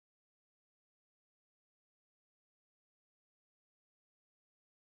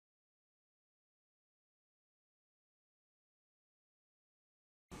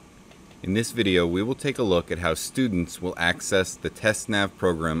In this video, we will take a look at how students will access the TestNav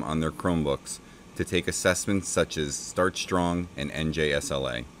program on their Chromebooks to take assessments such as Start Strong and NJ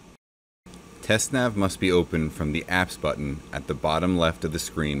SLA. TestNav must be opened from the Apps button at the bottom left of the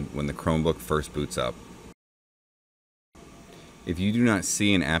screen when the Chromebook first boots up. If you do not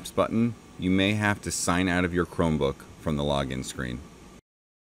see an Apps button, you may have to sign out of your Chromebook from the login screen.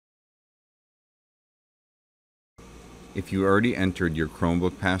 If you already entered your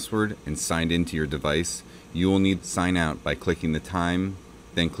Chromebook password and signed into your device, you will need to sign out by clicking the time,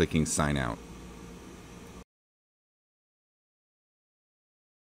 then clicking Sign Out.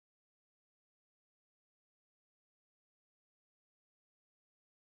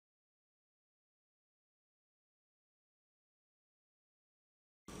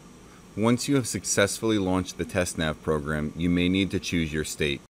 Once you have successfully launched the TestNav program, you may need to choose your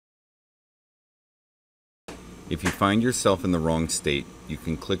state. If you find yourself in the wrong state, you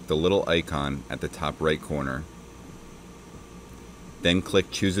can click the little icon at the top right corner. Then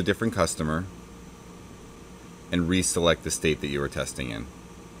click Choose a Different Customer and reselect the state that you are testing in.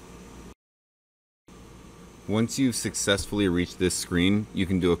 Once you've successfully reached this screen, you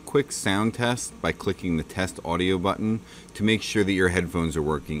can do a quick sound test by clicking the Test Audio button to make sure that your headphones are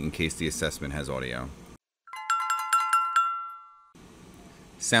working in case the assessment has audio.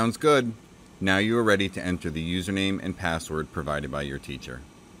 Sounds good. Now you are ready to enter the username and password provided by your teacher.